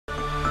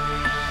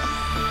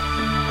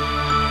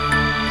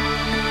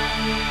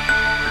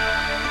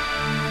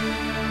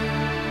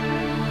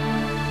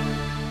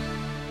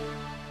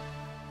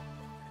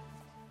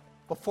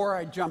Before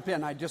I jump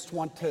in, I just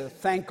want to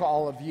thank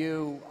all of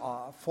you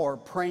for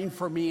praying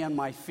for me and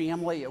my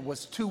family. It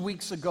was 2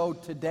 weeks ago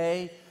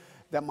today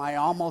that my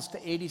almost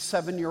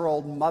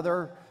 87-year-old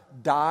mother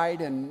died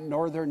in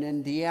northern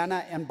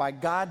Indiana, and by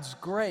God's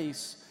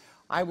grace,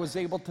 I was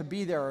able to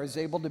be there. I was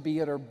able to be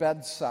at her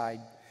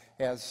bedside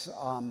as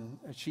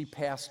she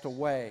passed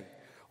away.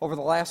 Over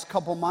the last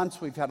couple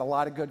months, we've had a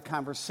lot of good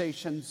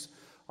conversations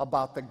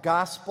about the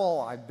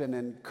gospel. I've been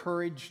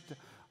encouraged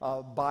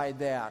by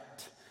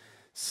that.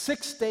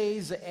 6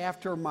 days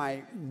after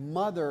my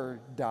mother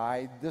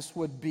died, this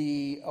would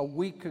be a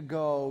week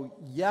ago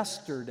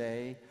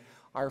yesterday,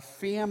 our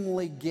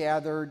family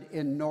gathered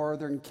in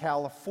Northern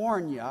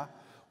California,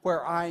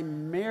 where I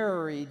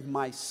married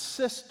my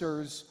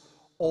sister's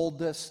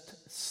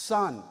oldest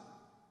son.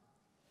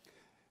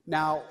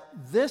 Now,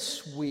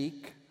 this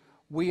week,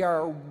 we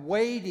are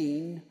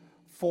waiting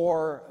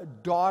for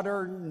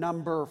daughter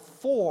number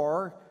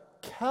 4,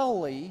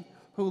 Kelly,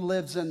 who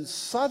lives in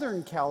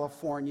Southern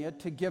California,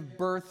 to give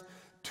birth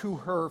to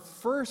her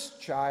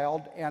first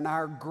child and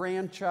our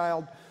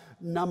grandchild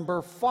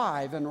number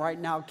 5. And right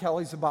now,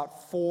 Kelly's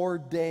about 4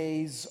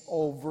 days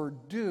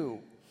overdue.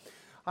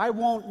 I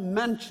won't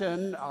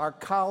mention our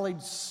college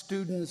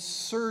students'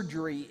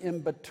 surgery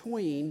in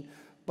between,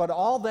 but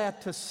all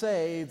that to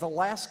say, the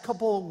last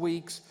couple of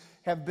weeks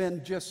have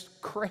been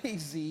just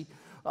crazy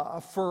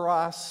for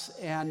us,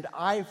 and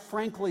I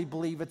frankly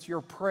believe it's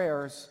your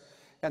prayers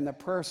and the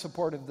prayer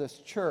support of this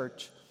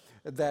church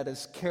that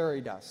has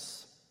carried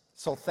us.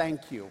 So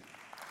thank you.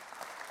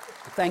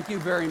 Thank you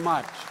very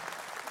much.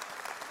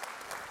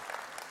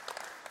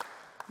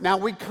 Now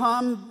we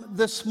come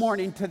this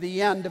morning to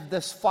the end of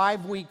this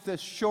 5-week,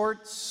 this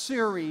short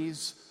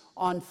series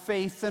on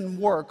faith and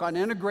work, on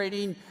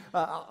integrating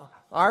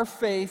our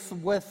faith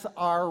with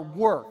our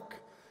work.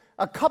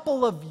 A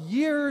couple of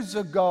years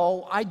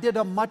ago, I did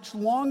a much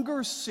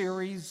longer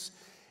series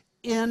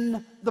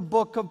in the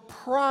book of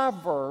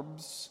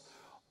Proverbs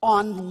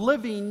on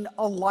living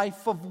a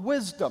life of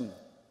wisdom.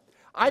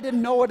 I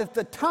didn't know it at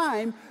the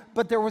time,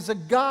 but there was a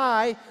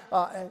guy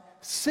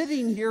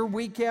sitting here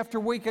week after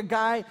week, a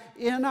guy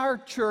in our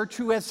church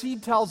who, as he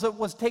tells it,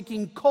 was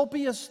taking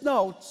copious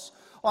notes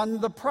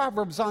on the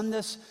Proverbs on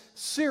this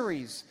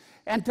series.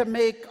 And to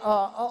make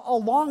a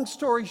long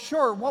story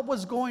short, what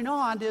was going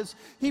on is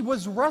he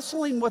was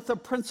wrestling with the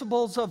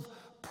principles of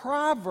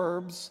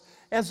Proverbs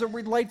as it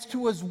relates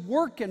to his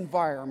work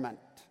environment.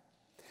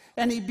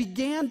 And he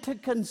began to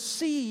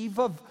conceive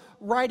of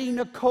writing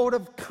a code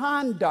of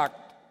conduct,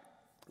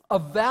 a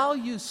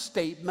value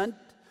statement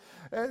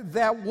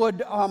that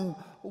would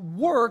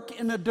work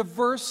in a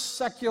diverse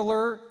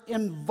secular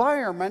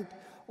environment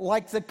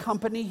like the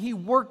company he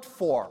worked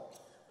for.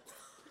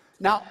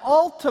 Now,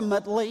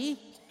 ultimately,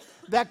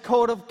 that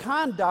code of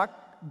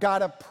conduct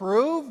got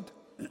approved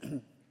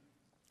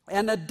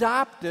and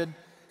adopted,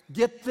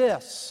 get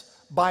this,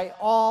 by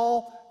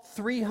all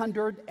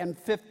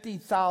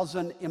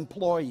 350,000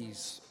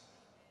 employees.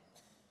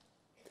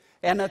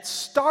 And it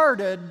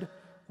started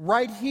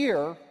right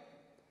here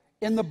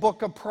in the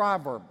book of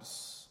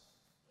Proverbs.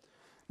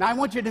 Now, I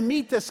want you to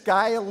meet this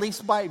guy, at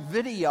least by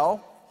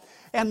video,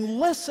 and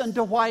listen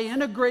to why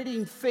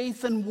integrating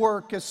faith and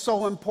work is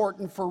so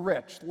important for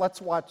Rich.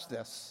 Let's watch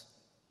this.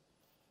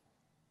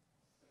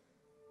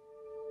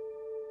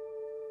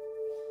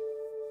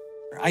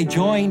 I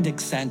joined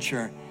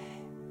Accenture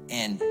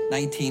in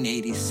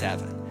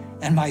 1987,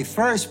 and my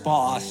first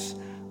boss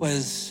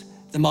was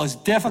the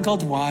most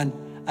difficult one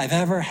I've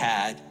ever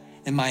had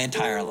in my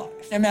entire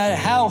life. No matter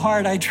how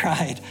hard I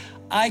tried,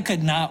 I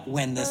could not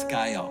win this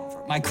guy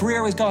over. My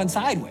career was going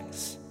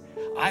sideways.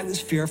 I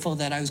was fearful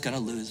that I was going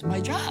to lose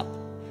my job.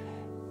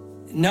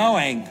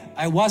 Knowing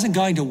I wasn't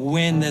going to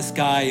win this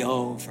guy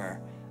over,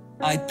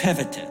 I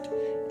pivoted,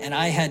 and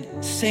I had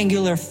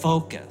singular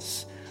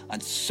focus on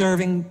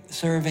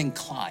serving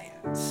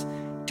clients,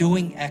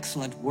 doing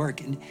excellent work,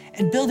 and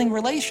building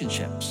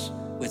relationships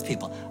with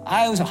people.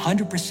 I was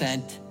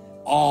 100%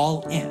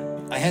 all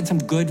in. I had some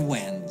good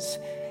wins,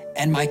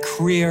 and my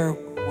career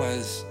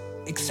was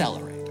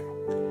accelerating.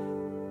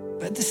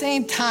 But at the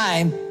same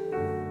time,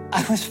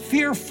 I was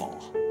fearful.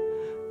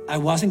 I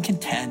wasn't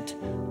content.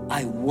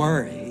 I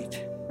worried.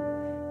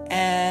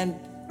 And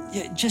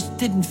it just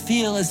didn't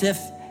feel as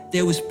if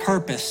there was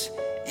purpose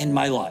in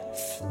my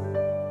life.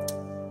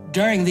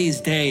 During these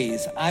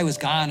days, I was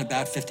gone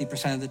about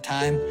 50% of the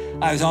time.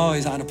 I was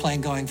always on a plane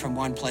going from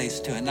one place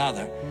to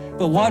another.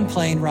 But one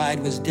plane ride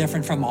was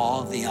different from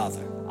all the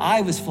other.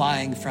 I was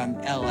flying from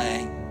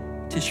LA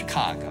to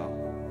Chicago,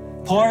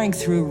 pouring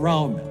through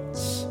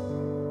Romans.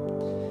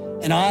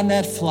 And on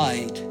that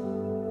flight,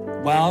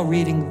 while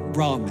reading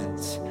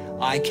Romans,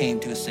 I came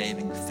to a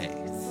saving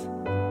faith.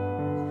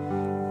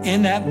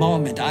 In that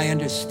moment, I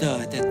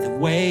understood that the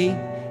way,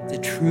 the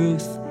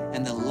truth,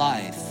 and the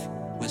life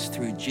was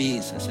through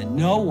Jesus, and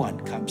no one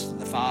comes to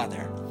the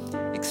Father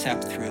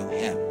except through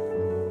him.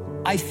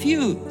 I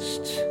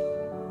fused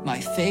my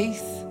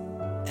faith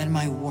and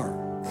my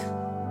work.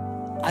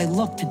 I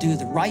looked to do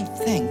the right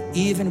thing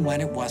even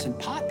when it wasn't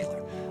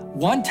popular.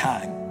 One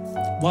time,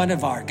 one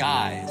of our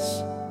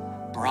guys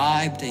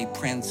bribed a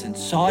prince in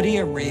Saudi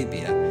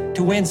Arabia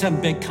to win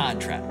some big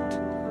contract.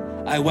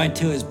 I went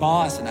to his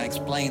boss and I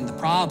explained the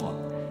problem.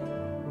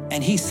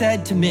 And he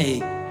said to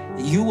me,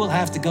 "You will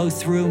have to go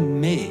through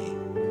me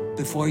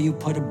before you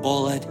put a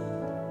bullet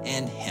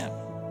in him."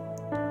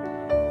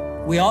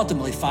 We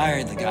ultimately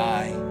fired the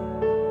guy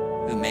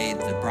who made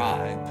the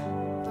bribe.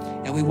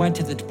 And we went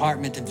to the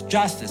Department of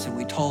Justice and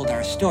we told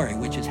our story,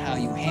 which is how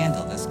you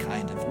handle this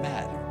kind of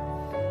matter.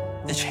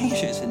 The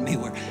changes in me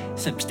were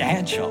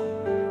substantial.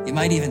 You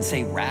might even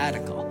say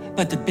radical.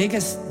 But the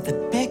biggest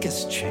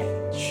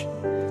change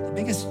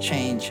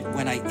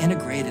when I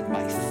integrated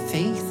my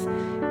faith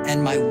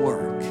and my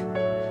work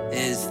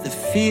is the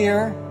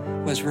fear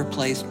was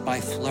replaced by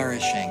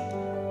flourishing,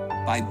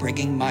 by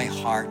bringing my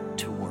heart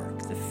to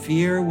work. The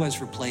fear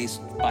was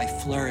replaced by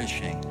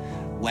flourishing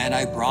when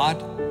I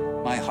brought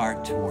my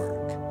heart to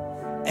work.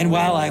 And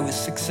while I was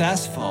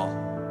successful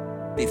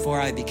before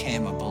I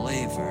became a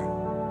believer,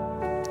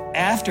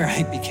 after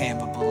I became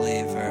a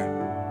believer,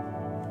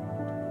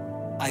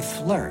 I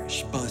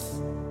flourished both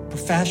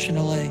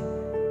professionally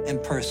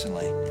and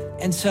personally.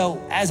 And so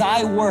as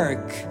I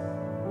work,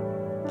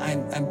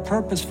 I'm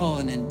purposeful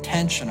and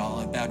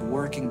intentional about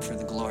working for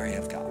the glory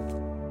of God.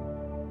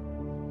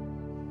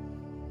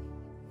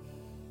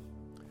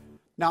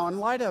 Now, in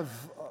light of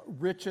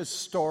Rich's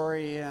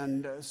story,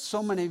 and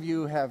so many of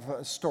you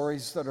have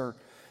stories that are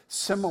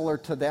similar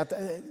to that,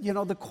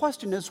 the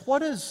question is, what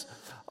does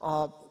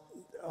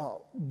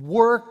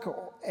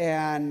work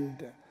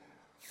and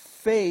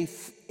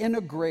faith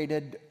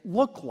integrated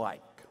look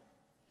like?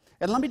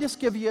 And let me just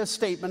give you a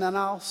statement, and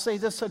I'll say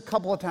this a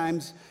couple of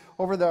times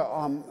over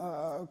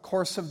the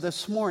course of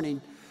this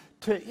morning.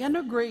 To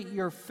integrate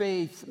your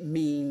faith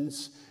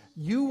means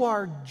you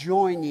are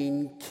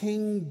joining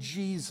King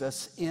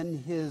Jesus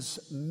in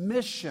his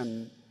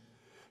mission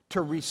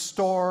to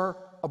restore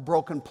a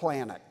broken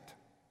planet.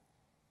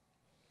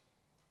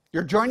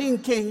 You're joining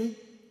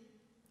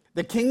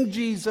the King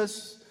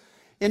Jesus,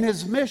 in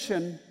his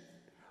mission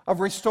of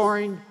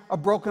restoring a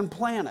broken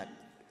planet.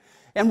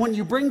 And when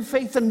you bring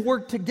faith and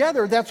work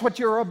together, that's what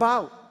you're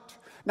about.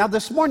 Now,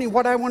 this morning,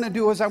 what I want to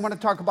do is I want to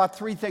talk about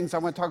three things. I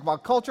want to talk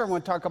about culture, I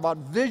want to talk about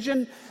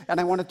vision, and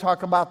I want to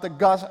talk about the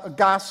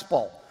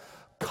gospel.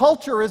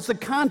 Culture is the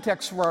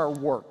context for our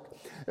work.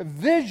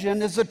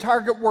 Vision is the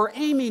target we're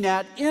aiming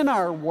at in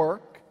our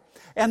work.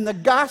 And the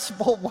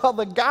gospel, well,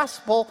 the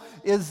gospel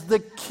is the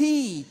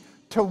key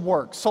to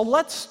work. So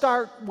let's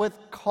start with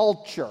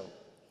culture.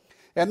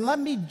 And let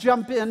me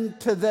jump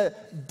into the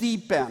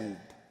deep end.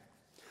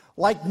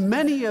 Like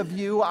many of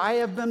you, I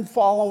have been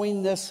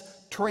following this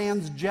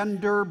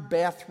transgender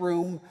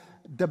bathroom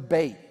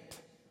debate.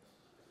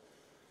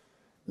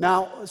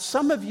 Now,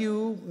 some of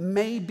you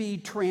may be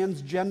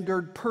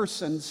transgendered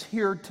persons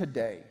here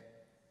today.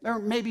 Or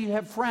maybe you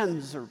have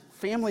friends or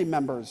family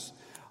members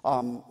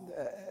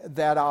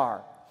that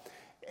are.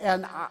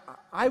 And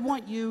I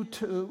want you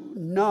to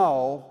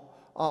know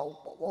a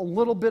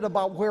little bit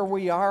about where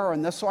we are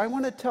on this. So I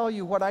want to tell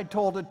you what I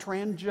told a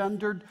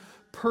transgendered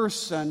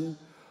person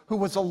who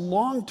was a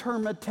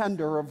long-term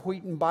attender of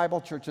Wheaton Bible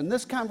Church. And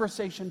this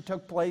conversation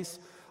took place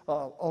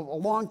a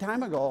long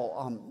time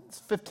ago,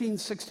 15,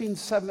 16,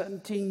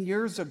 17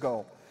 years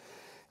ago.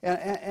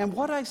 And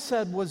what I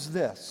said was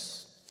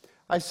this.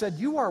 I said,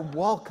 you are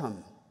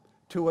welcome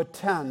to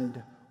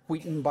attend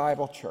Wheaton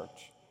Bible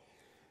Church.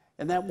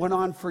 And that went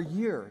on for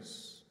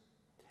years.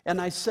 And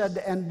I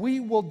said, and we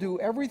will do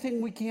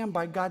everything we can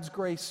by God's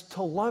grace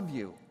to love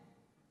you.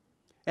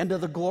 And to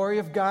the glory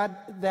of God,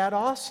 that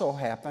also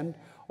happened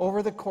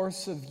over the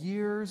course of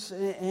years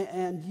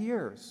and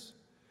years.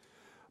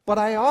 But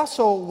I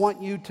also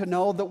want you to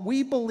know that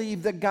we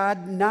believe that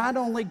God not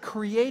only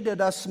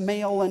created us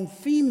male and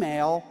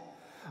female,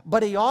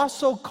 but he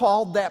also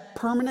called that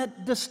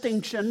permanent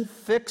distinction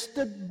fixed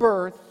at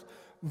birth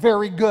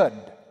very good.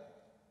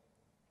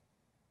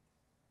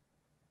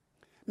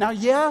 Now,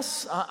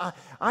 yes,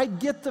 I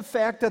get the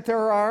fact that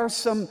there are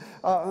some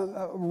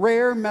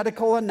rare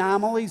medical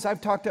anomalies.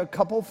 I've talked to a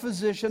couple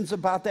physicians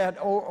about that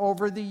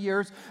over the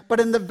years. But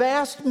in the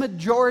vast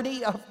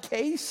majority of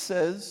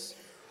cases,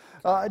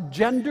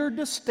 gender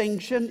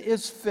distinction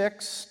is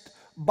fixed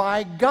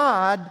by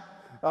God.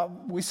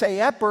 We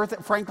say at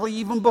birth, frankly,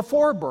 even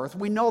before birth.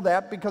 We know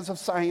that because of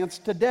science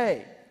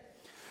today.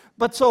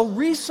 But so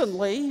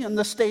recently, in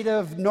the state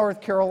of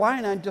North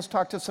Carolina, I just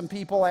talked to some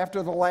people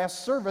after the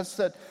last service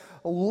that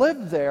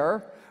lived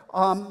there.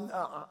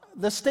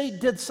 The state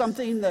did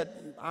something that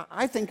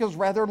I think is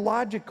rather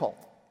logical.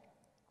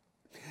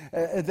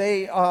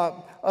 They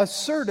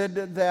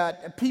asserted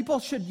that people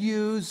should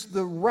use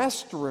the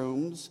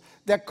restrooms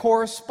that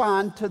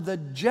correspond to the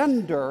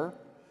gender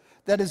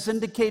that is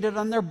indicated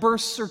on their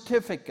birth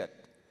certificate.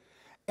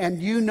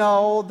 And you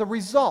know the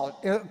result.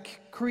 It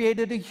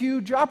created a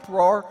huge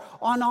uproar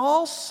on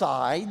all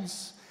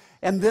sides,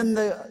 and then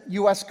the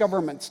U.S.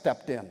 government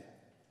stepped in.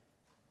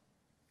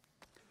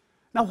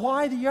 Now,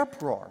 why the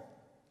uproar?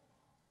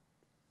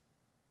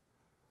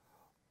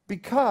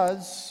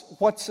 Because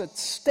what's at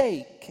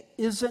stake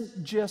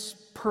isn't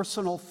just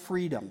personal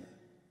freedom.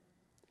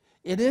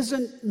 It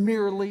isn't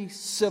merely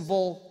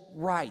civil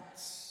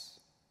rights.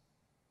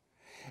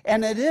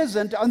 And it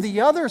isn't, on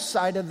the other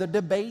side of the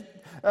debate,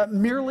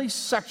 merely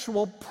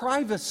sexual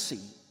privacy.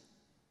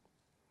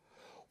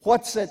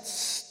 What's at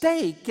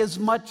stake is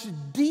much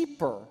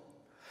deeper,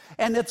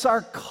 and it's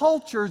our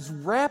culture's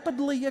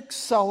rapidly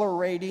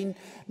accelerating,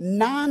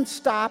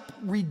 nonstop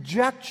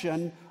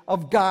rejection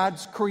of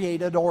God's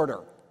created order.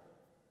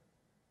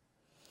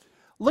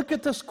 Look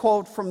at this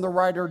quote from the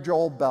writer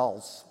Joel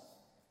Bells.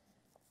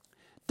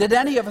 Did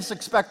any of us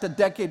expect a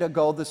decade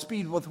ago the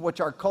speed with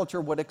which our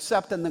culture would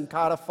accept and then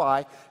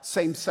codify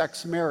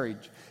same-sex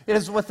marriage? It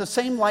is with the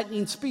same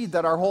lightning speed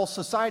that our whole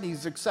society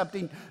is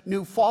accepting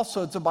new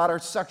falsehoods about our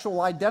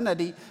sexual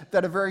identity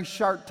that a very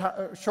short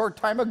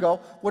time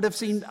ago would have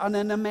seemed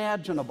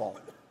unimaginable.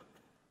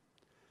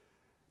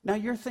 Now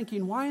you're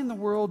thinking, why in the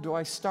world do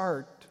I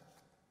start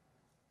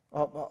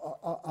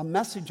a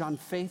message on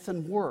faith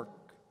and work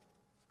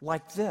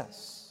like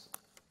this?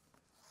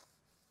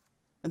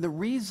 And the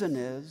reason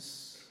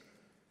is,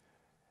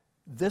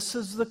 this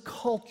is the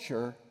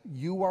culture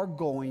you are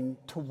going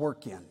to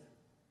work in,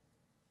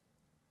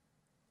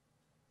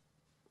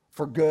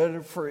 for good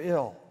or for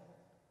ill.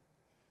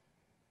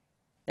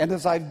 And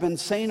as I've been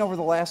saying over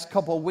the last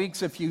couple of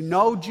weeks, if you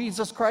know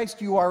Jesus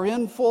Christ, you are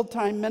in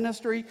full-time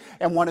ministry,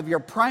 and one of your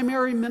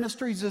primary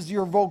ministries is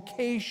your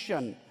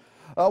vocation.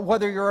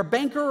 Whether you're a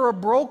banker or a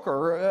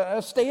broker,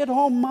 a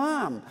stay-at-home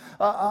mom,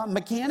 a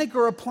mechanic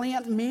or a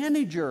plant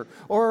manager,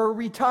 or a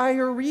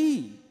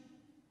retiree.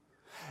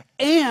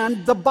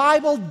 And the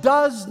Bible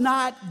does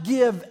not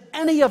give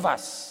any of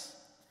us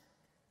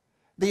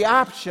the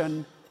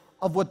option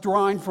of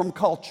withdrawing from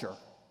culture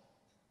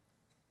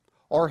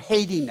or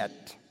hating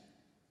it.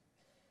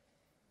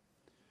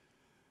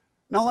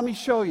 Now let me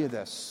show you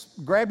this.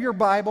 Grab your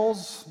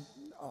Bibles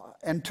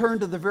and turn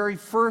to the very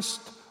first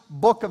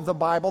book of the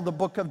Bible, the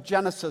book of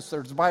Genesis.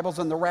 There's Bibles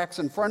in the racks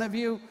in front of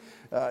you.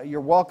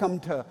 You're welcome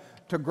to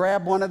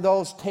grab one of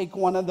those, take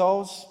one of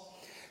those.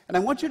 And I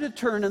want you to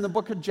turn in the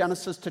book of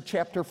Genesis to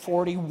chapter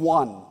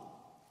 41.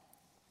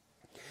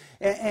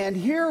 And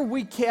here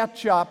we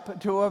catch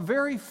up to a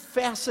very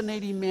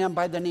fascinating man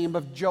by the name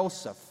of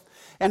Joseph.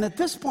 And at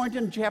this point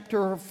in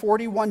chapter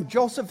 41,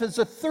 Joseph is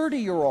a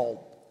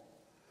 30-year-old.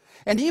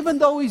 And even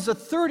though he's a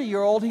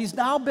 30-year-old, he's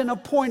now been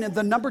appointed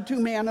the number 2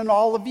 man in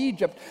all of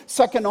Egypt,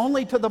 second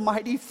only to the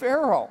mighty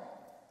Pharaoh.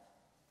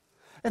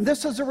 And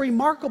this is a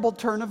remarkable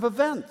turn of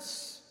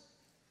events.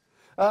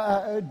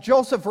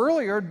 Joseph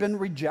earlier had been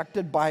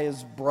rejected by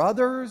his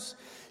brothers.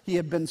 He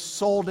had been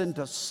sold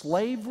into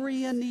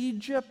slavery in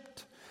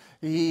Egypt.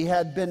 He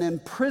had been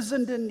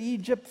imprisoned in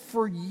Egypt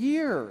for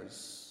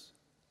years.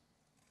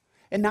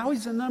 And now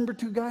he's the number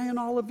 2 guy in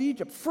all of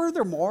Egypt.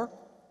 Furthermore,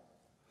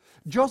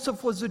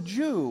 Joseph was a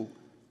Jew.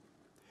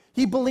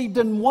 He believed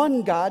in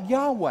one God,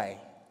 Yahweh.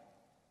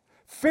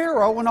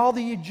 Pharaoh and all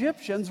the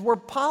Egyptians were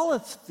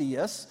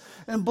polytheists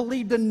and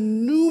believed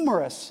in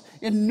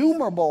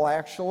innumerable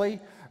actually,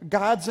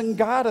 gods and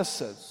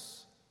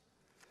goddesses.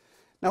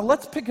 Now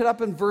let's pick it up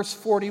in verse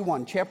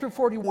 41, chapter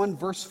 41,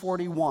 verse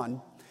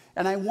 41.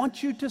 And I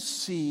want you to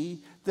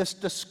see this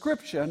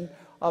description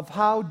of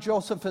how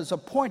Joseph is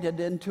appointed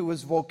into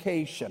his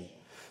vocation.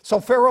 So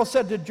Pharaoh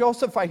said to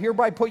Joseph, I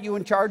hereby put you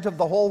in charge of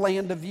the whole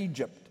land of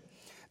Egypt.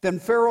 Then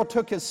Pharaoh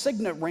took his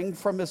signet ring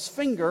from his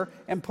finger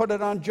and put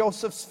it on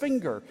Joseph's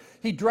finger.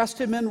 He dressed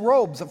him in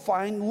robes of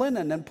fine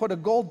linen and put a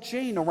gold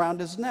chain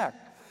around his neck.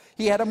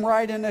 He had him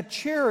ride in a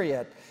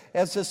chariot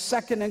as his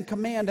second in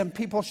command, and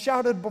people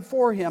shouted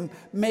before him,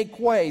 make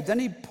way. Then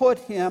he put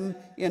him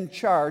in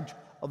charge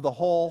of the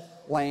whole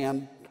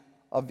land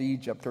of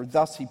Egypt. Or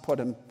thus he put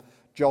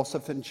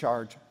Joseph in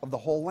charge of the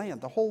whole land,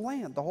 the whole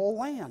land, the whole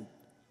land.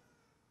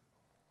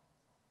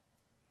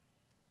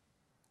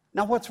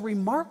 Now, what's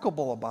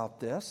remarkable about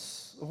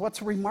this,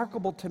 what's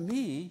remarkable to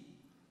me,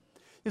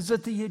 is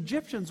that the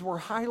Egyptians were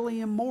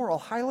highly immoral,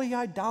 highly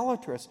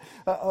idolatrous,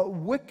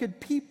 wicked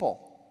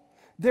people.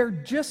 They're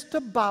just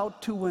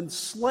about to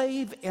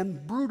enslave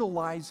and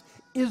brutalize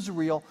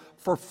Israel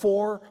for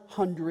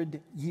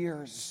 400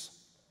 years.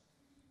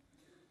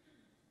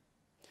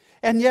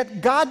 And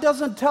yet God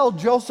doesn't tell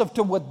Joseph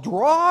to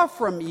withdraw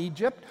from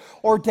Egypt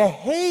or to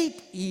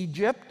hate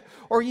Egypt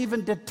or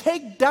even to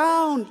take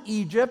down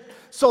Egypt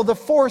so the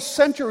 4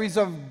 centuries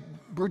of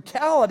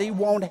brutality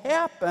won't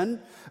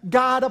happen.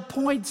 God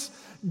appoints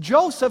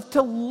Joseph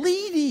to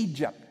lead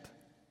Egypt.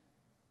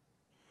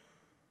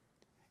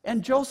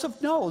 And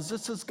Joseph knows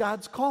this is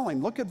God's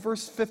calling. Look at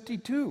verse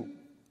 52.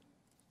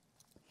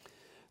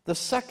 The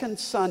second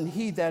son,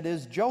 he, that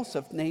is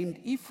Joseph, named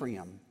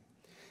Ephraim,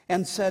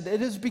 and said,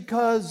 it is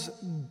because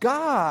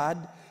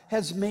God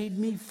has made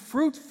me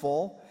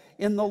fruitful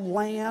in the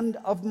land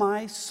of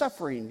my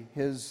suffering,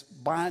 his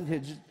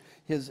bondage,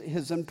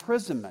 his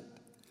imprisonment.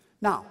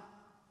 Now,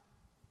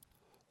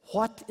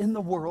 what in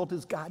the world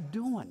is God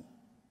doing?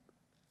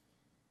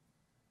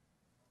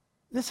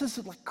 This is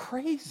like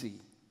crazy.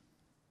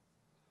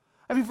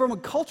 I mean, from a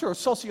cultural,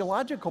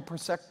 sociological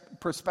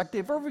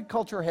perspective, every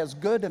culture has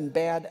good and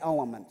bad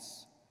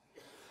elements.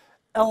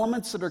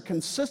 Elements that are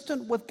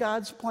consistent with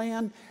God's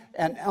plan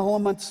and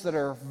elements that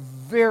are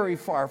very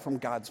far from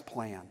God's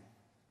plan.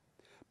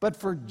 But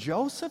for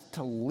Joseph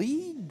to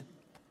lead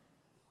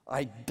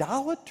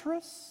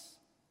idolatrous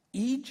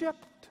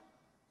Egypt,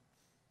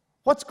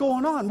 what's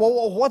going on?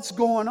 Well, what's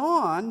going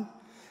on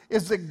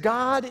is that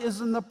God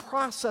is in the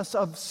process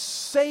of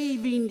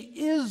saving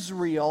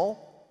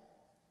Israel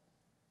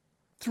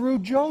through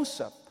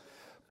Joseph,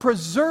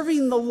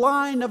 preserving the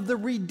line of the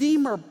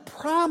Redeemer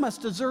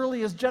promised as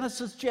early as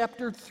Genesis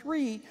chapter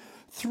 3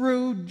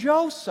 through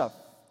Joseph.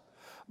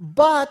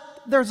 But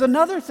there's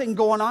another thing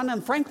going on,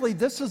 and frankly,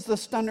 this is the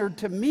stunner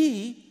to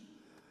me.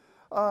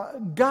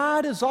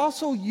 God is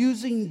also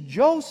using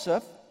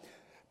Joseph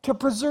to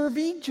preserve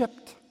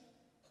Egypt.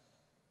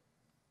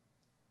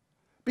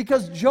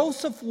 Because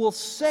Joseph will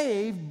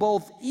save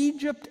both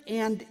Egypt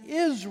and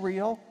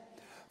Israel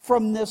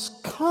from this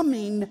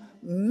coming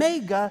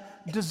mega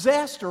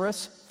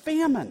disastrous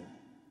famine.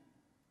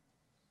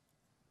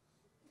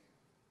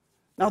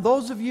 Now,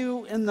 those of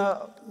you in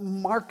the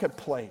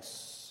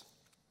marketplace,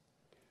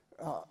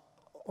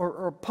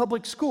 or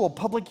public school,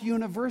 public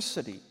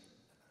university,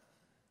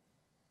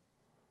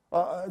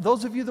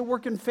 those of you that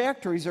work in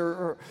factories,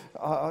 or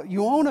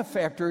you own a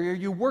factory, or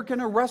you work in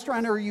a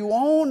restaurant, or you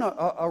own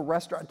a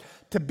restaurant,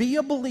 to be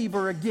a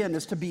believer, again,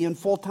 is to be in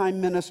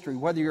full-time ministry,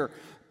 whether you're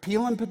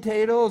peeling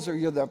potatoes or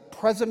you're the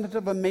president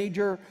of a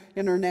major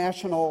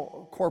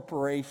international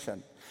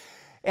corporation.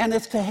 And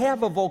it's to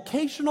have a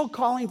vocational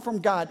calling from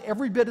God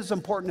every bit as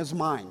important as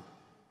mine.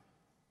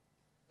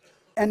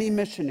 Any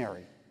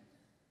missionary.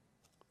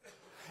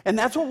 And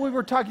that's what we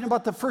were talking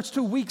about the first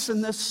 2 weeks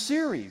in this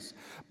series.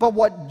 But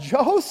what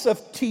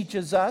Joseph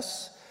teaches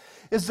us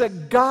is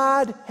that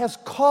God has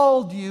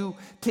called you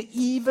to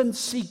even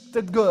seek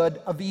the good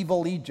of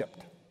evil Egypt,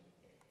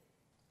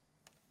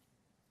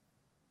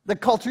 the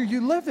culture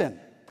you live in.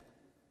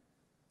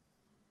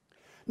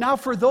 Now,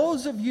 for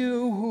those of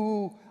you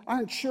who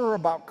aren't sure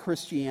about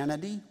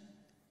Christianity,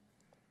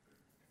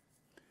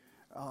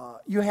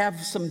 you have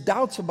some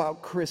doubts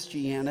about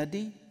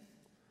Christianity,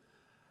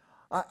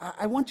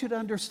 I want you to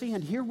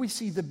understand, here we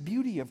see the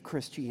beauty of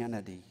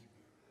Christianity,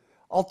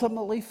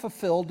 ultimately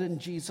fulfilled in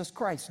Jesus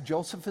Christ.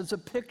 Joseph is a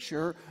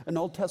picture, an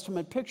Old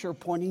Testament picture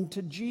pointing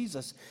to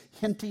Jesus,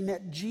 hinting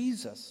at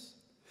Jesus.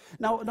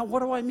 Now,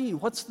 what do I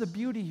mean? What's the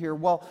beauty here?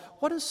 Well,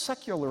 what does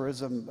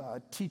secularism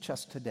teach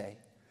us today?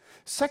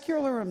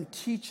 Secularism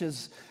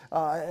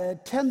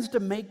tends to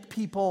make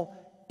people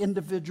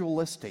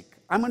individualistic.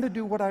 I'm going to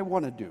do what I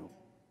want to do.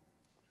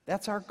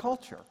 That's our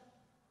culture.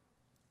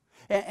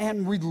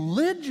 And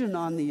religion,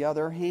 on the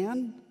other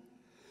hand,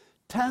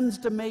 tends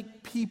to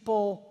make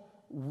people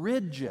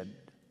rigid,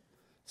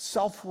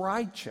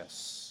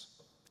 self-righteous,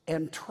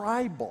 and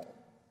tribal.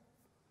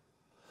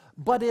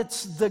 But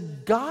it's the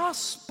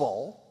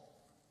gospel,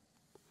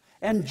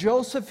 and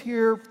Joseph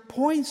here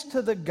points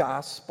to the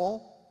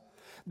gospel,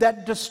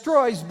 that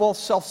destroys both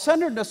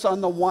self-centeredness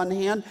on the one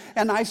hand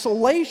and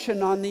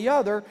isolation on the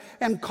other,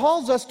 and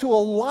calls us to a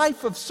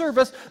life of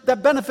service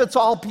that benefits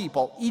all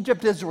people,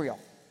 Egypt, Israel.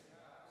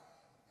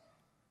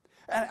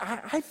 And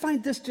I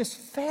find this just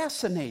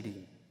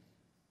fascinating.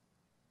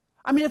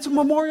 I mean, it's a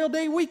Memorial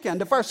Day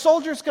weekend. If our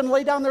soldiers can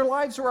lay down their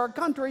lives for our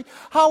country,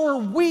 how are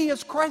we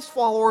as Christ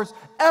followers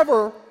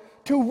ever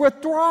to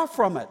withdraw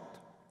from it?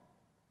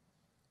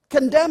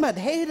 Condemn it,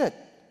 hate it?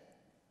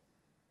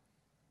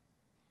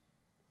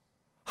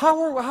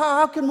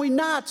 How can we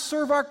not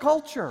serve our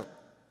culture?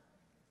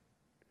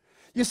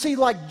 You see,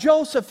 like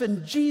Joseph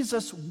and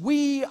Jesus,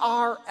 we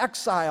are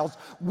exiles.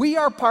 We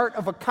are part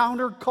of a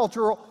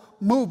countercultural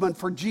movement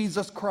for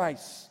Jesus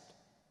Christ.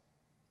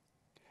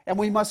 And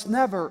we must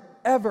never,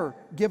 ever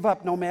give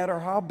up, no matter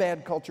how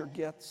bad culture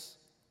gets.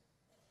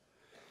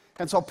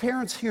 And so,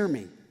 parents, hear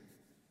me.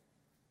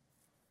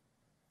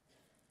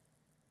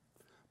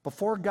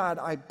 Before God,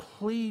 I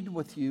plead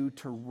with you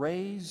to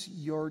raise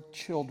your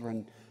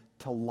children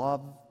to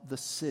love the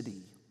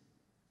city,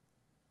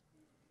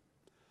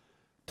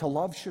 to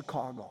love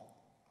Chicago,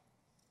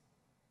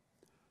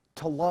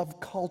 to love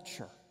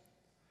culture,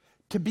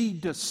 to be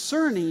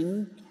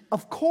discerning,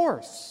 of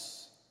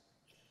course,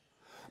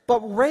 but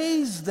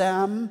raise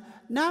them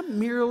not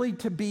merely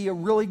to be a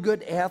really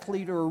good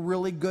athlete or a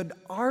really good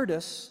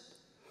artist,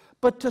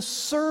 but to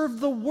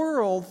serve the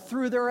world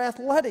through their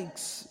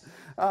athletics,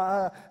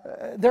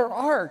 their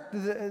art,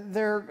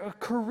 their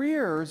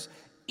careers,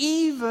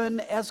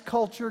 even as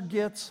culture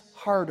gets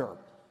harder.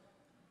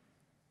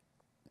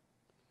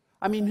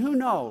 I mean, who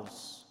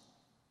knows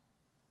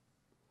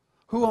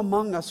who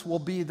among us will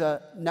be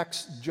the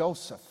next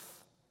Joseph?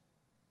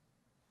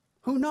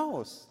 Who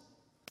knows?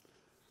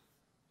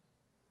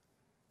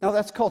 Now,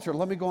 that's culture.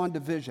 Let me go on to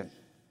vision.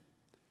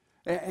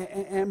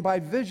 And by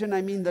vision,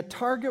 I mean the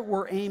target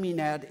we're aiming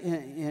at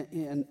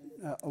in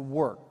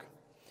work.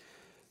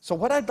 So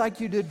what I'd like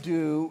you to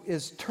do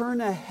is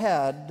turn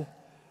ahead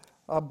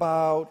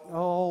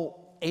about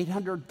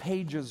 800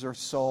 pages or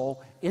so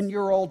in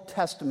your Old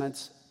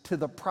Testaments to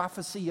the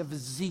prophecy of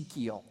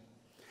Ezekiel.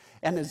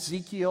 And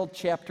Ezekiel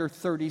chapter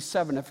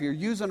 37. If you're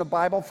using a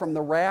Bible from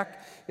the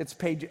rack, it's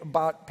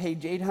about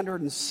page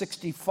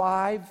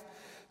 865.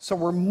 So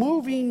we're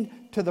moving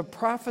to the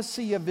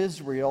prophecy of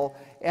Israel,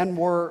 and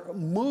we're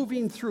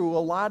moving through a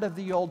lot of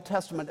the Old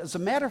Testament. As a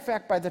matter of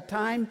fact, by the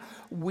time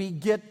we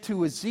get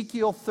to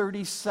Ezekiel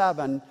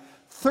 37,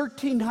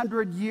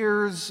 1,300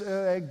 years,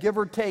 give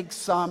or take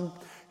some,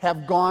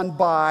 have gone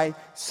by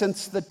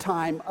since the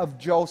time of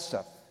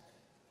Joseph.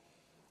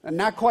 And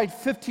not quite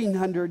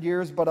 1,500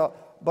 years, but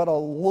a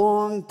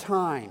long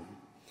time.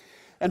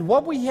 And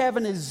what we have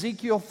in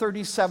Ezekiel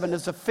 37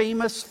 is a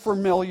famous,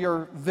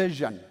 familiar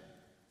vision.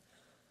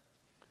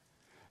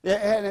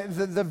 And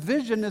the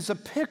vision is a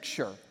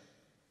picture.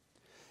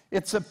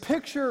 It's a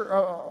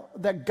picture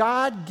that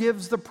God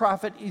gives the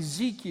prophet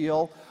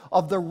Ezekiel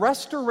of the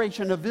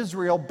restoration of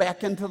Israel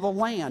back into the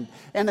land.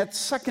 And it's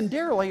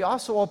secondarily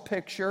also a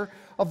picture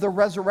of the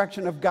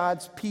resurrection of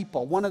God's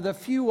people, one of the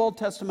few Old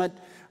Testament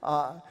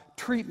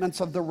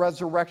treatments of the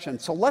resurrection.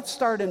 So let's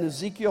start in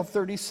Ezekiel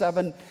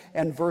 37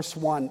 and verse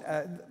 1.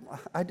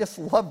 I just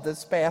love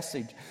this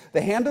passage. The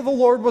hand of the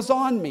Lord was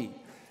on me.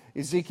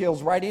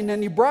 Ezekiel's writing,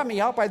 and he brought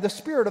me out by the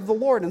Spirit of the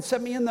Lord and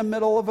set me in the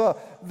middle of a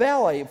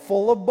valley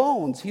full of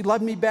bones. He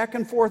led me back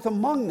and forth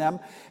among them,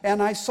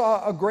 and I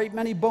saw a great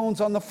many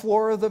bones on the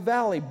floor of the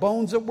valley,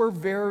 bones that were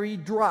very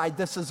dry.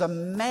 This is a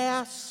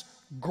mass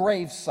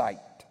grave site.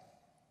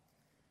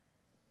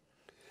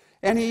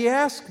 And he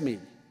asked me,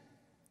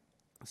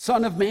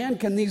 Son of man,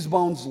 can these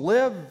bones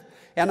live?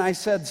 And I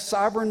said,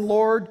 Sovereign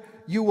Lord,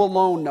 you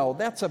alone know.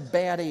 That's a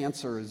bad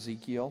answer,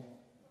 Ezekiel.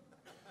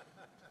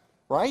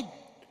 Right?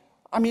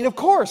 I mean, of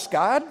course,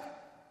 God.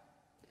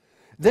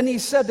 Then he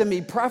said to me,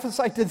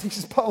 prophesy to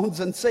these bones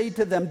and say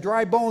to them,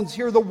 dry bones,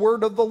 hear the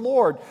word of the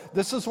Lord.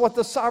 This is what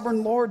the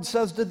sovereign Lord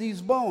says to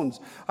these bones.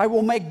 I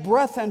will make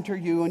breath enter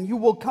you, and you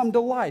will come to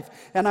life.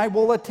 And I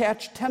will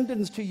attach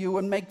tendons to you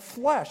and make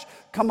flesh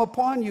come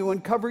upon you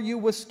and cover you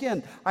with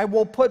skin. I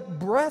will put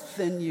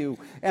breath in you,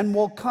 and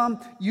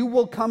you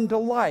will come to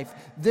life.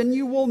 Then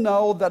you will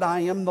know that I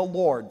am the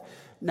Lord.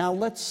 Now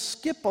let's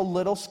skip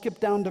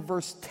down to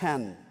verse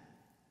 10.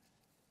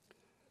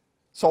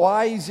 So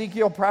I,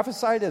 Ezekiel,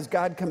 prophesied as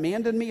God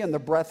commanded me, and the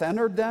breath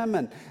entered them,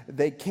 and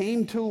they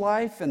came to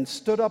life and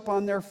stood up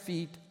on their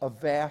feet, a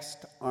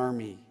vast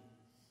army.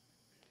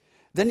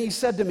 Then he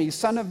said to me,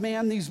 Son of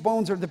man, these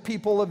bones are the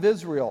people of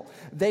Israel.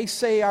 They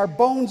say, our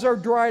bones are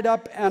dried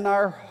up, and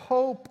our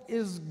hope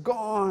is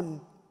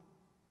gone.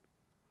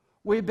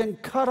 We've been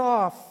cut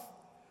off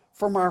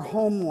from our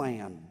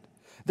homeland.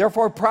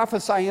 Therefore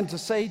prophesy and to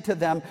say to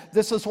them,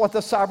 this is what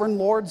the sovereign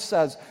Lord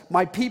says.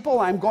 My people,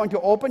 I'm going to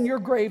open your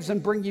graves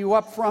and bring you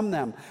up from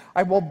them.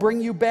 I will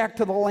bring you back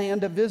to the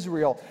land of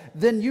Israel.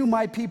 Then you,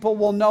 my people,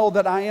 will know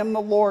that I am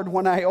the Lord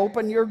when I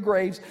open your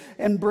graves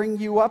and bring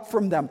you up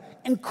from them.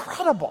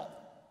 Incredible.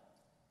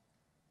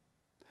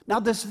 Now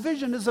this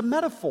vision is a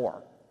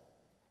metaphor.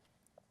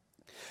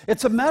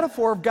 It's a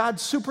metaphor of God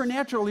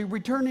supernaturally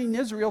returning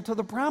Israel to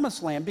the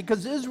promised land,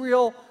 because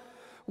Israel,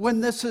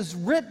 when this is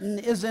written,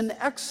 is in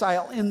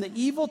exile in the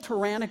evil,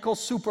 tyrannical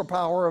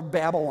superpower of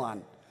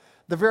Babylon,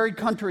 the very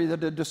country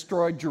that had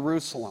destroyed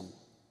Jerusalem.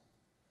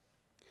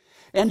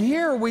 And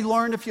here we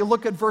learn, if you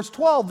look at verse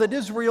 12, that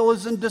Israel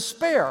is in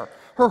despair.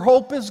 Her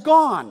hope is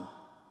gone.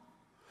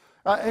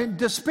 In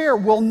despair,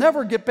 we'll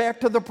never get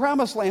back to the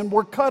promised land.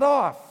 We're cut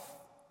off.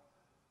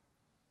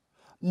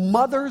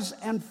 Mothers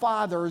and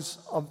fathers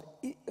of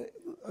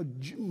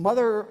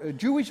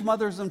Jewish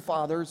mothers and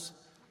fathers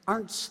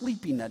aren't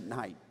sleeping at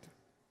night.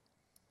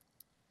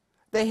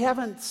 They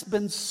haven't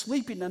been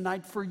sleeping at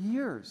night for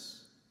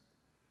years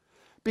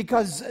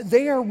because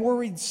they are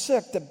worried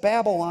sick that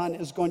Babylon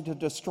is going to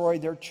destroy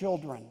their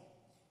children,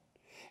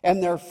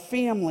 and their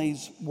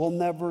families will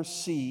never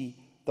see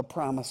the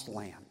promised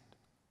land.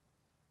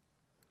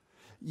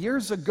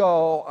 Years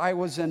ago, I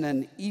was in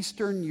an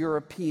Eastern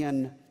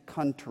European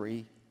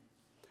country.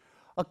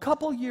 A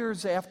couple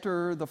years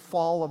after the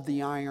fall of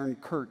the Iron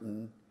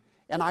Curtain,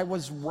 and I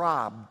was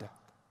robbed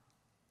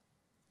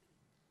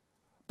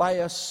by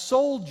a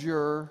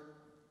soldier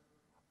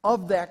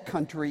of that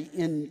country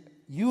in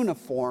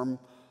uniform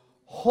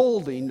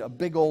holding a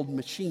big old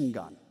machine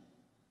gun.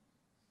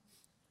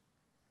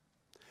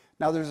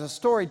 Now, there's a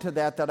story to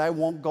that I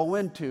won't go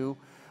into,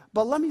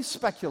 but let me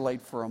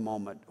speculate for a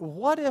moment.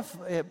 What if,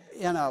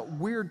 in a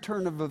weird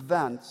turn of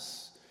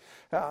events,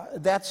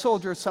 that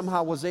soldier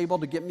somehow was able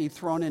to get me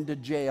thrown into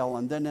jail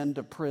and then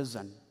into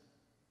prison?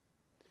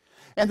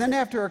 And then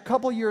after a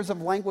couple years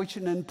of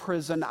languishing in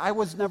prison, I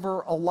was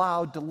never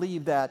allowed to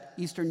leave that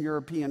Eastern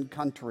European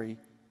country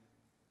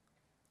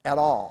at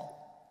all.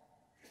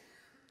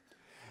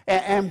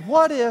 And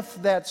what if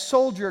that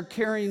soldier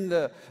carrying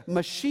the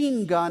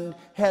machine gun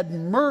had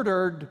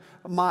murdered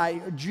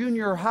my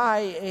junior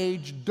high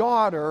age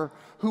daughter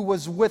who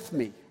was with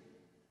me?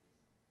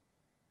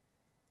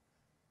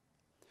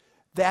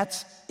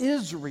 That's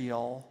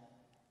Israel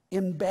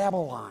in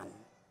Babylon.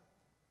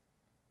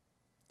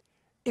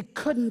 It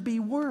couldn't be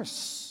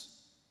worse.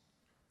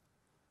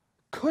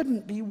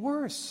 Couldn't be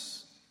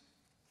worse.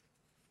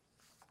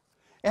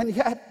 And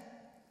yet,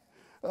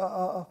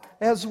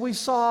 as we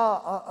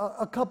saw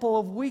a couple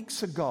of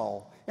weeks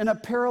ago, In a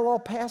parallel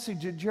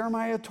passage in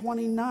Jeremiah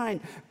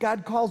 29,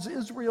 God calls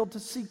Israel to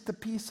seek the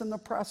peace and the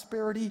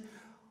prosperity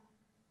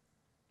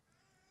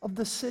of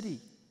the city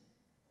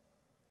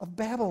of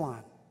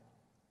Babylon.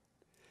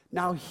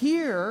 Now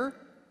here,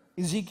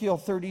 Ezekiel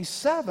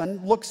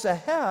 37 looks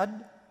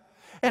ahead,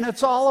 and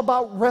it's all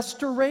about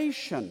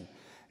restoration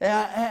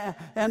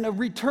and a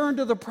return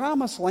to the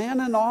promised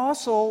land, and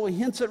also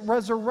hints at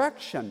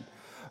resurrection.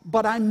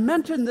 But I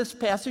mention this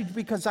passage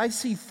because I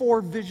see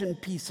 4 vision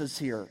pieces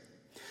here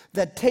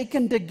that,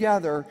 taken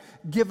together,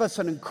 give us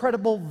an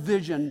incredible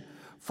vision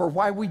for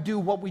why we do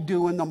what we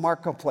do in the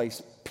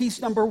marketplace. Piece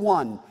number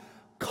 1,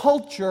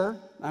 culture,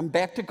 I'm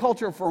back to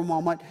culture for a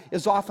moment,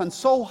 is often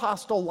so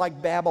hostile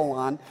like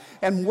Babylon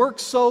and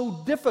works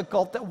so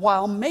difficult that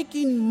while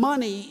making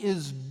money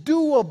is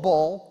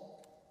doable,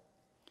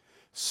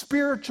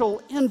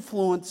 spiritual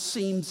influence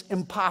seems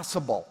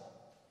impossible.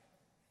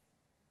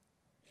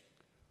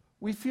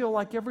 We feel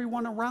like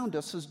everyone around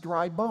us is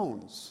dry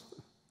bones.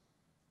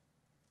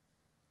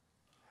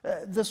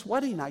 This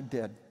wedding I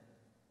did,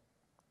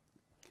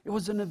 it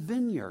was in a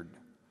vineyard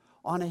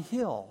on a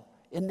hill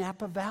in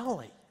Napa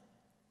Valley.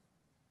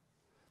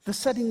 The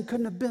setting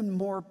couldn't have been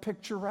more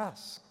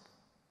picturesque.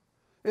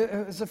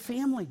 It was a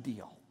family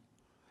deal,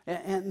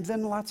 and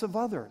then lots of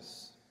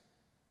others.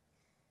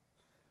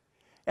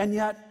 And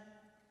yet,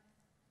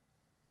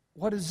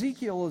 what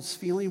Ezekiel is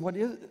feeling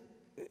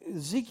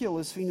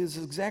is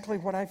exactly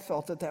what I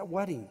felt at that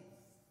wedding.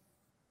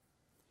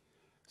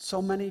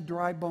 So many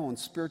dry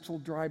bones, spiritual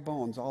dry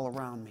bones all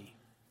around me.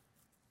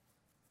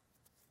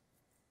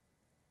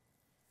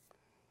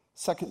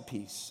 Second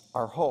piece,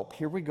 our hope.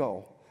 Here we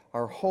go.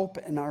 Our hope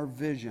and our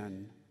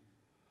vision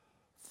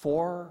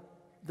for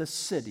the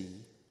city,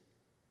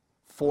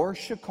 for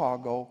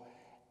Chicago,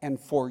 and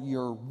for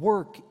your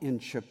work in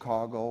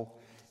Chicago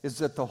is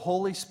that the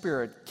Holy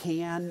Spirit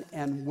can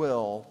and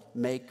will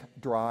make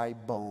dry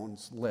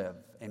bones live.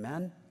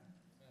 Amen?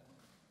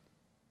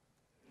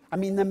 I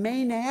mean, the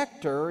main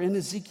actor in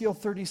Ezekiel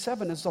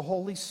 37 is the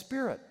Holy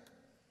Spirit.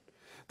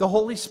 The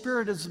Holy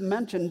Spirit is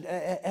mentioned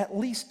at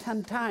least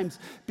 10 times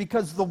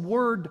because the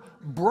word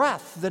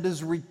breath that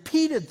is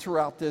repeated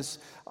throughout this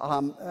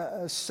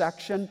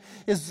section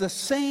is the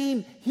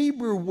same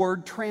Hebrew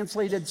word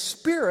translated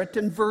spirit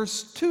in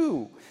verse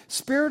 2.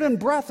 Spirit and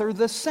breath are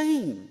the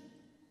same.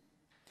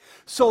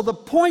 So the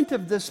point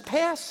of this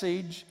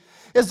passage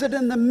is that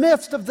in the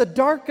midst of the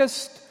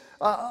darkest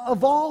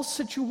of all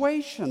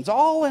situations,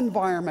 all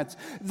environments,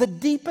 the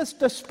deepest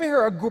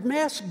despair, a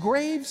mass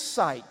grave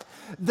site,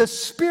 the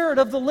Spirit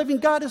of the living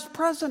God is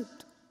present.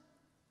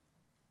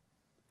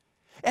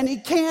 And He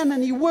can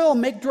and He will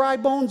make dry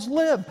bones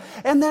live.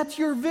 And that's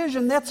your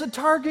vision. That's the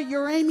target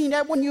you're aiming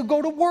at when you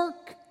go to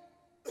work.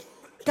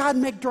 God,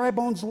 make dry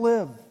bones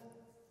live.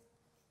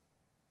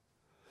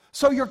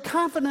 So your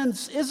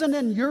confidence isn't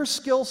in your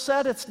skill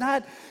set. It's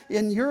not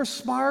in your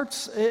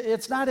smarts.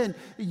 It's not in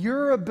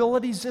your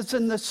abilities. It's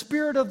in the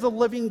Spirit of the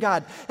living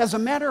God. As a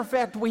matter of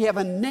fact, we have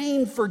a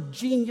name for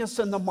genius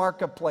in the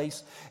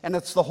marketplace, and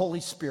it's the Holy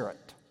Spirit.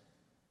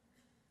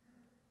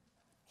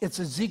 It's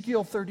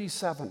Ezekiel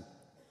 37.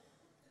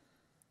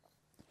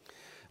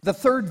 The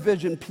third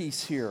vision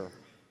piece here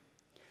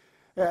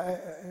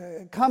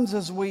comes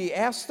as we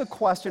ask the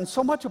question.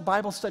 So much of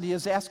Bible study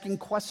is asking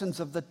questions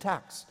of the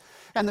text.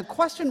 And the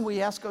question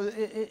we ask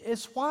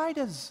is, why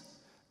does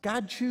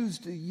God choose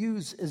to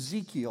use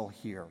Ezekiel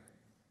here?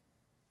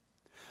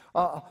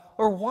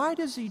 Or why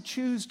does He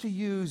choose to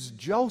use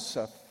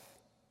Joseph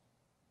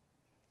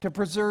to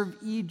preserve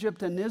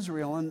Egypt and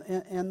Israel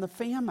in the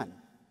famine?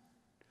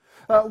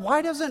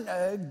 Why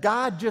doesn't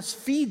God just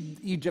feed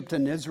Egypt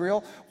and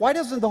Israel? Why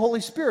doesn't the Holy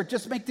Spirit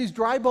just make these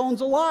dry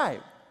bones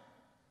alive?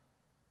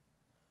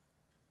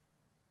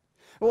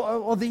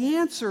 Well, the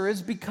answer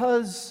is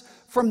because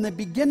from the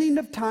beginning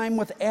of time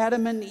with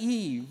Adam and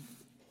Eve,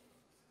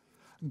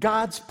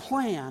 God's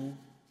plan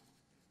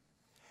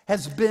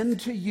has been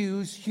to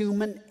use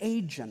human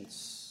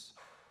agents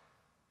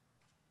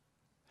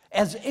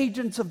as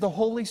agents of the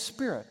Holy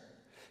Spirit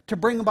to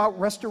bring about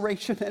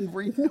restoration and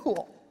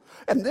renewal.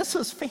 And this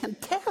is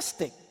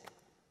fantastic.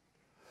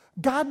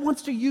 God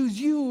wants to use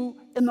you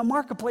in the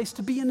marketplace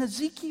to be an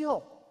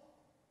Ezekiel.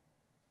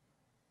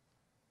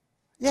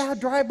 Yeah,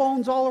 dry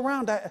bones all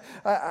around.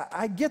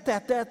 I get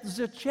that. That's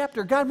a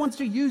chapter. God wants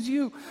to use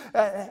you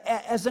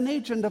as an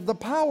agent of the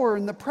power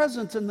and the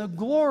presence and the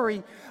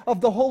glory of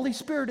the Holy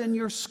Spirit in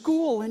your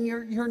school, in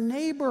your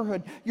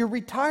neighborhood, your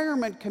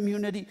retirement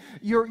community,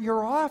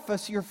 your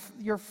office,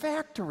 your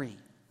factory.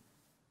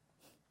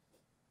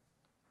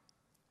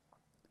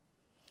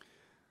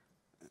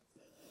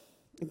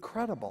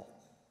 Incredible.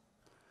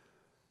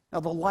 Now,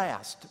 the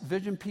last,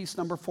 vision piece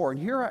number 4, and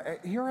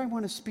here I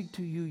want to speak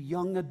to you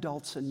young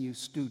adults and you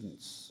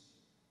students.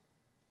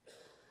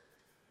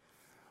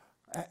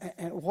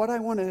 And what I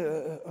want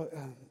to,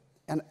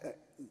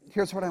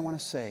 here's what I want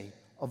to say.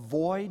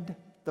 Avoid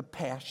the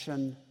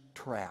passion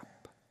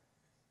trap.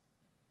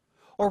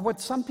 Or what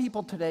some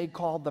people today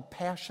call the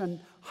passion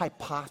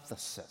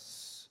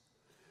hypothesis,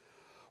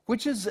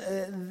 which is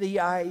the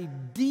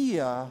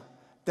idea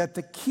that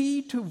the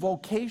key to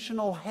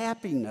vocational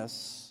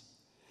happiness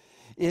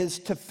is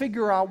to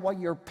figure out what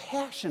you're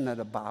passionate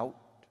about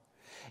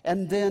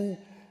and then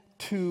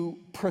to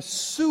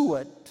pursue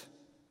it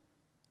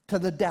to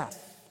the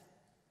death.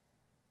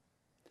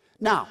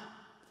 Now,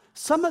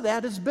 some of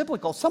that is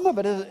biblical. Some of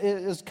it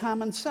is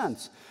common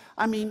sense.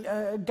 I mean,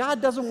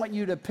 God doesn't want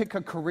you to pick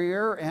a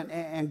career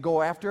and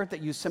go after it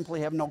that you simply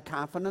have no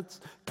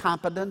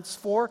competence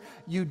for.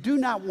 You do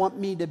not want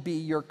me to be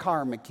your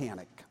car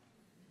mechanic.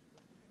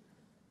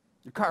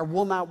 Your car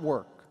will not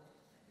work.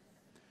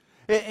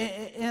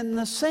 In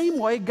the same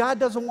way, God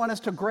doesn't want us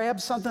to grab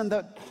something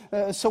that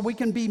so we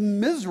can be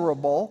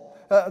miserable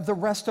the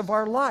rest of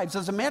our lives.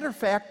 As a matter of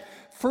fact,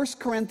 1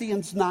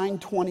 Corinthians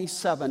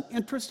 9:27,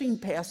 interesting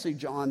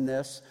passage on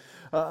this.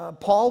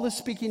 Paul is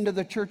speaking to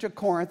the church at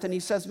Corinth, and he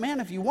says, man,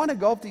 if you want to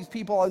go, if these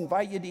people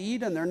invite you to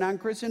eat and they're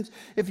non-Christians,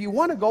 if you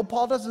want to go,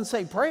 Paul doesn't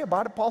say pray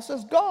about it. Paul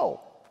says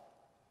go.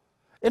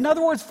 In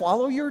other words,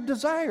 follow your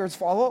desires,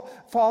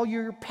 follow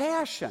your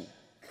passion.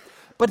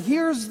 But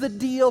here's the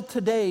deal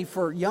today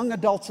for young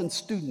adults and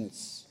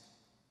students.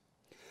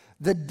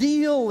 The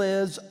deal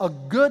is a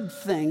good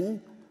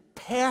thing,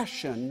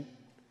 passion,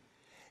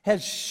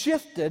 has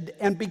shifted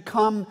and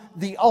become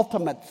the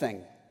ultimate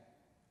thing.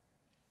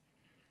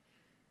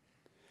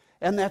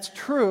 And that's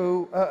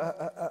true,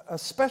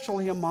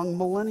 especially among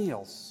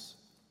millennials.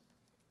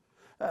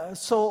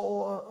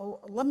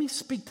 So let me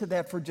speak to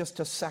that for just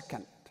a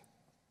second.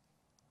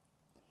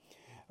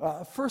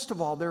 First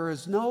of all, there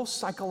is no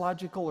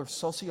psychological or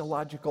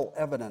sociological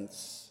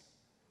evidence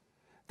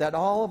that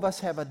all of us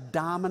have a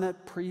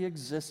dominant,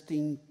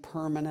 pre-existing,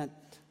 permanent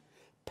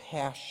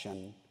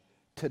passion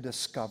to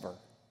discover.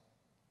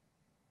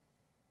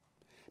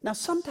 Now,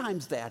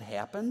 sometimes that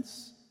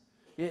happens.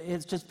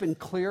 It's just been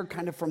clear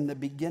kind of from the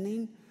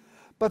beginning.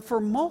 But for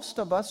most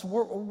of us,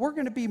 we're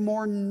going to be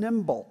more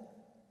nimble.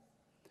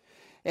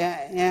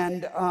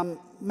 And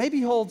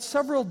maybe hold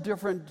several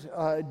different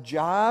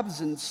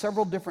jobs in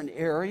several different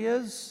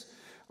areas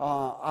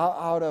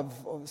out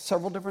of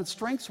several different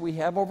strengths we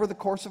have over the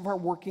course of our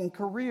working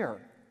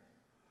career.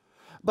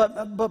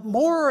 But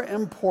more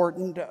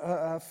important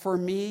for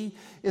me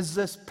is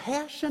this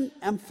passion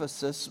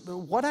emphasis.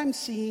 What I'm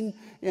seeing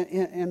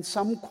in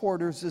some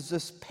quarters is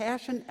this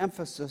passion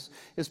emphasis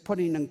is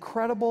putting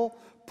incredible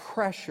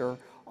pressure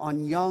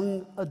on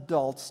young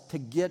adults to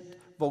get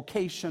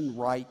vocation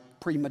right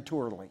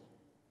prematurely.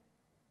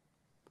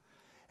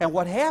 And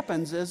what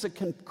happens is it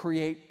can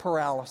create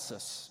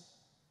paralysis.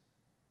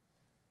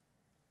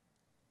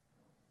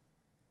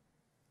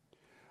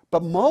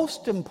 But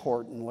most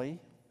importantly,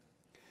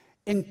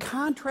 in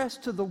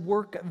contrast to the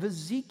work of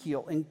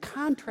Ezekiel, in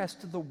contrast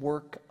to the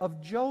work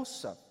of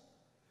Joseph,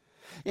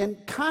 in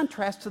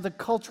contrast to the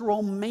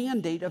cultural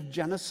mandate of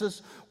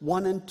Genesis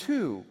 1 and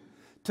 2,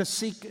 to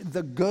seek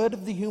the good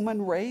of the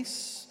human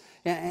race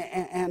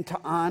and to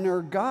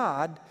honor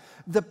God,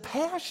 the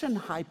passion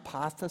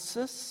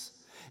hypothesis,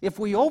 if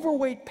we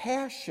overweight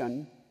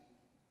passion,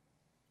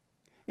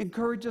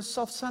 encourages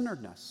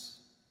self-centeredness.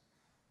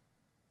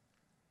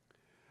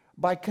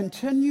 By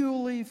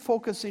continually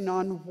focusing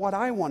on what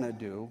I want to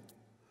do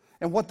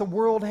and what the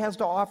world has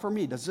to offer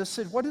me.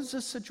 What does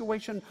this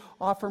situation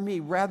offer me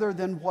rather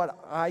than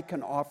what I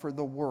can offer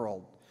the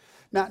world?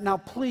 Now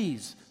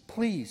please,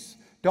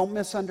 don't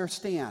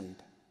misunderstand.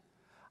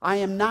 I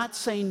am not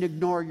saying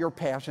ignore your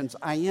passions.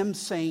 I am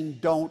saying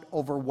don't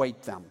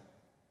overweight them.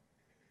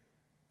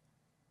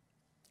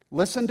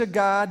 Listen to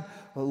God,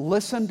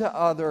 listen to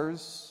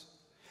others,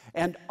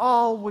 and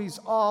always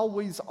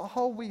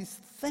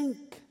think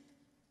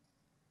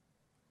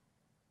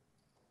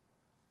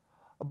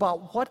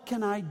about what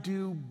can I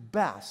do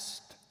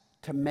best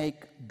to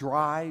make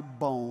dry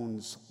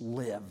bones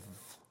live?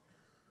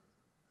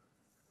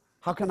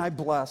 How can I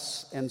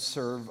bless and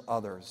serve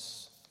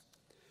others?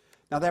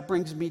 Now that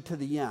brings me to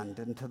the end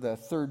and to the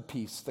third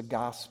piece, the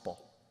gospel.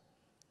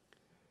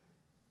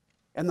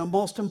 And the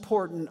most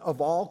important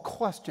of all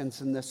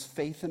questions in this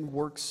Faith and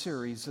Work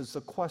series is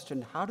the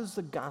question, how does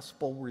the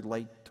gospel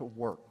relate to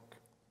work?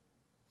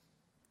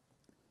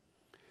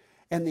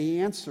 And the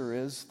answer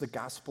is the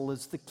gospel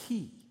is the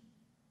key.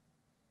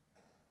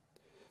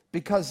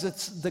 Because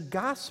it's the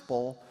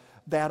gospel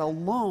that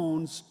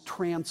alone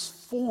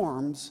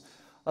transforms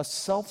a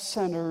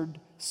self-centered,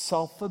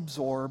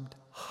 self-absorbed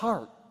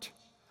heart.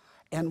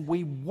 And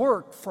we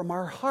work from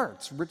our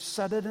hearts. Rich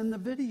said it in the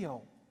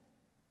video.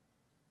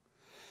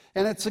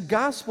 And it's a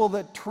gospel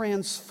that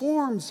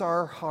transforms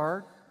our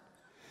heart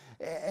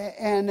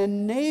and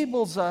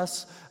enables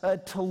us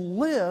to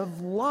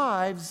live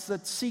lives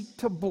that seek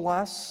to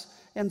bless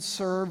and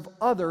serve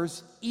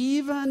others,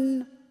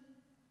 even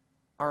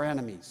our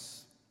enemies.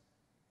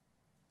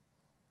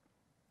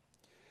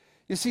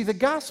 You see, the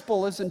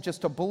gospel isn't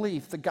just a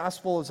belief. The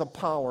gospel is a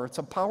power. It's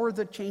a power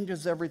that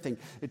changes everything.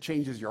 It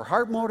changes your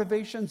heart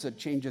motivations. It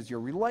changes your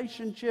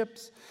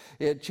relationships.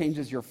 It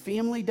changes your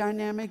family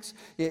dynamics.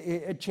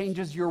 It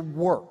changes your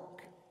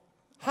work.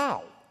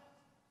 How?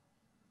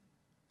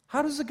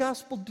 How does the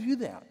gospel do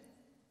that?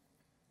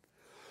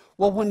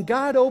 Well, when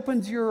God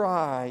opens your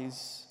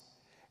eyes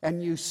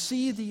and you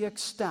see the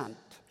extent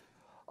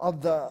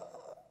of the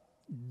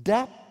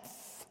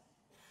depth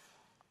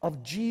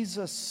of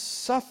Jesus'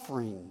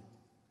 suffering,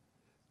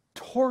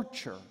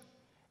 torture,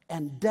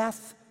 and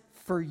death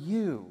for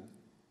you,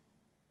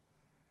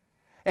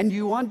 and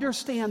you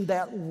understand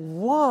that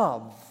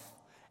love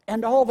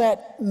and all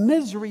that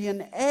misery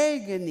and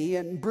agony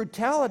and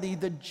brutality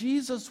that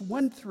Jesus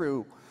went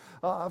through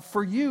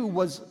for you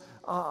was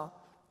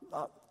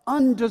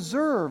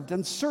undeserved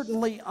and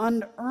certainly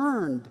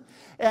unearned.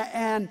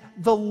 And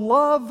the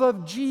love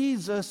of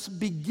Jesus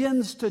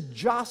begins to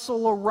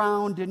jostle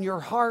around in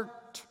your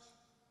heart.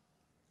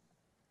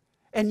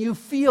 And you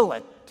feel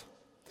it.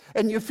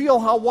 And you feel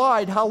how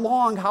wide, how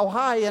long, how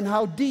high, and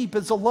how deep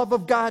is the love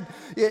of God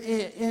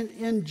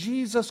in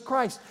Jesus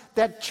Christ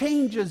that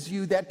changes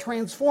you, that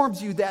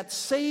transforms you, that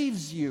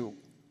saves you.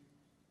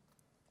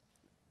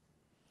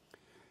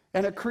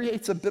 And it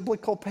creates a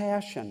biblical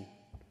passion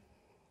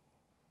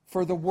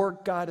for the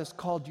work God has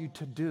called you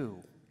to do,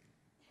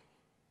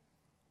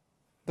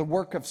 the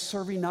work of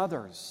serving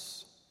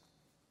others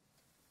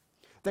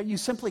that you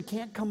simply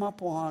can't come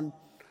up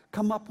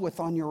with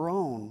on your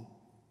own.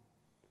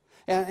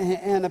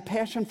 And a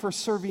passion for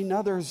serving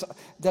others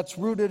that's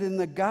rooted in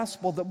the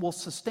gospel that will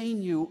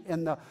sustain you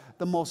in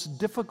the most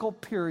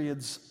difficult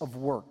periods of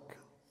work.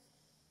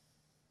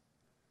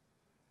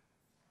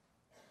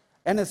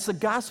 And it's the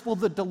gospel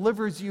that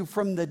delivers you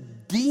from the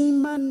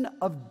demon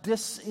of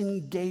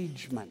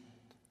disengagement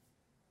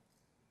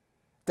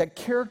that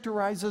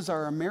characterizes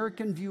our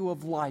American view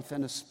of life,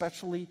 and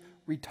especially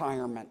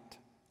retirement.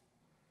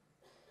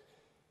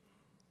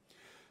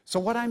 So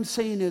what I'm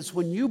saying is,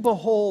 when you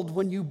behold,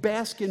 when you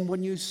bask in,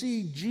 when you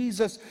see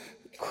Jesus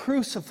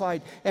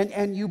crucified,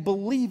 and you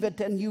believe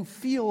it and you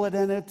feel it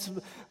and it's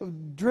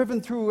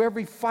driven through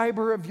every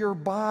fiber of your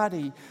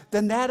body,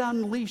 then that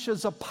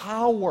unleashes a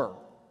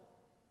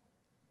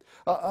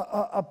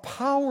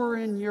power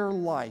in your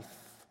life.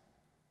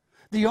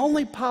 The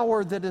only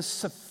power that is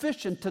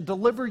sufficient to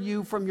deliver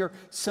you from your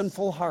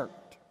sinful heart.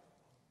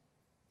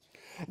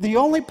 The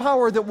only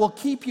power that will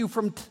keep you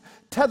from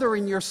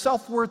tethering your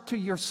self-worth to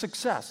your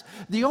success.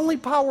 The only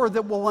power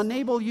that will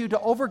enable you to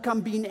overcome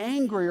being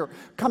angry or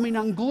coming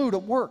unglued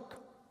at work.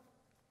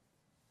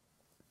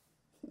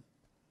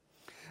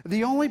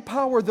 The only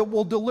power that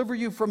will deliver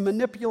you from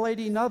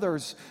manipulating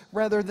others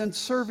rather than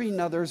serving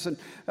others, and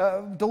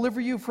deliver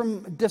you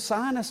from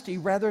dishonesty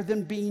rather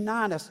than being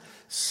honest.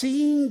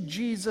 Seeing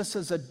Jesus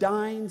as a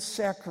dying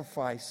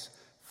sacrifice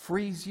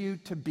frees you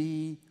to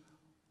be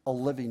a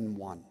living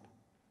one.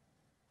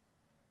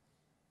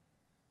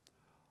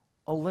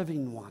 A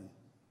living one.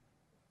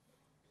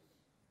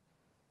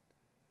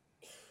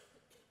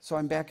 So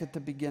I'm back at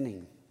the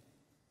beginning.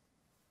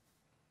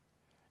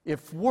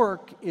 If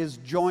work is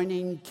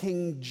joining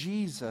King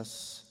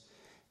Jesus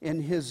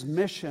in his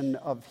mission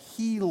of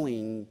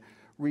healing,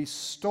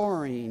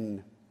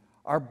 restoring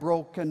our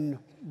broken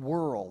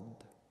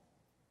world,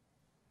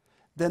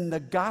 then the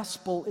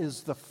gospel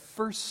is the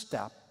first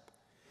step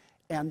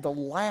and the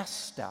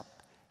last step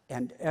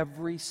and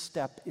every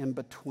step in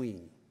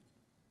between.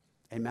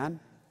 Amen?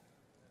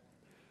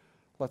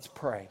 Let's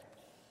pray.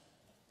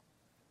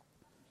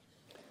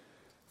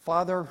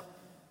 Father,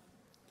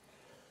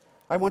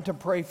 I want to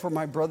pray for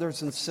my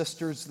brothers and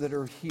sisters that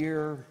are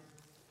here,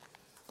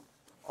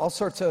 all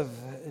sorts of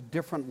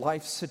different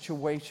life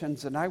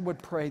situations, and I would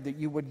pray that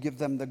you would give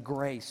them the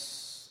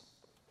grace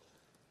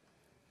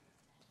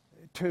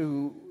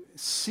to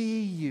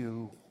see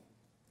you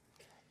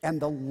and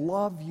the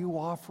love you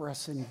offer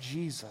us in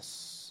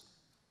Jesus.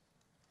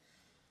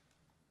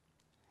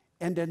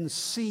 And in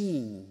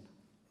seeing,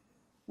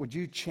 would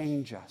you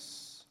change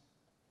us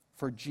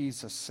for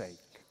Jesus' sake?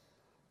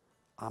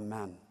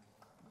 Amen.